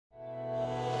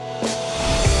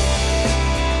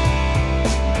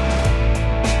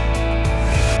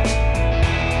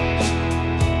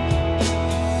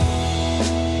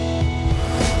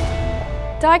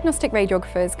Diagnostic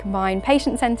radiographers combine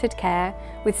patient-centred care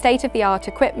with state-of-the-art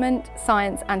equipment,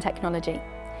 science and technology.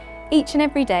 Each and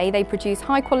every day they produce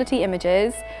high-quality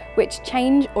images which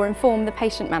change or inform the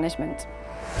patient management.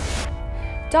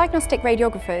 Diagnostic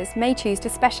radiographers may choose to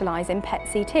specialise in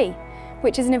PET-CT,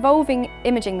 which is an evolving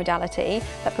imaging modality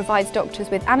that provides doctors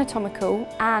with anatomical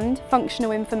and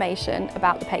functional information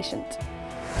about the patient.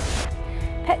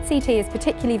 PET-CT is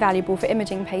particularly valuable for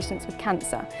imaging patients with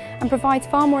cancer and provides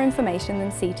far more information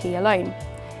than CT alone.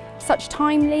 Such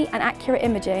timely and accurate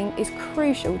imaging is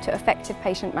crucial to effective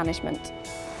patient management.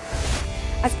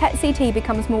 As PET-CT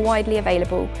becomes more widely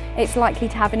available, it's likely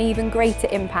to have an even greater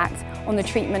impact on the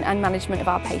treatment and management of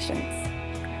our patients.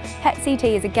 PET-CT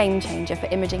is a game changer for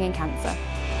imaging in cancer.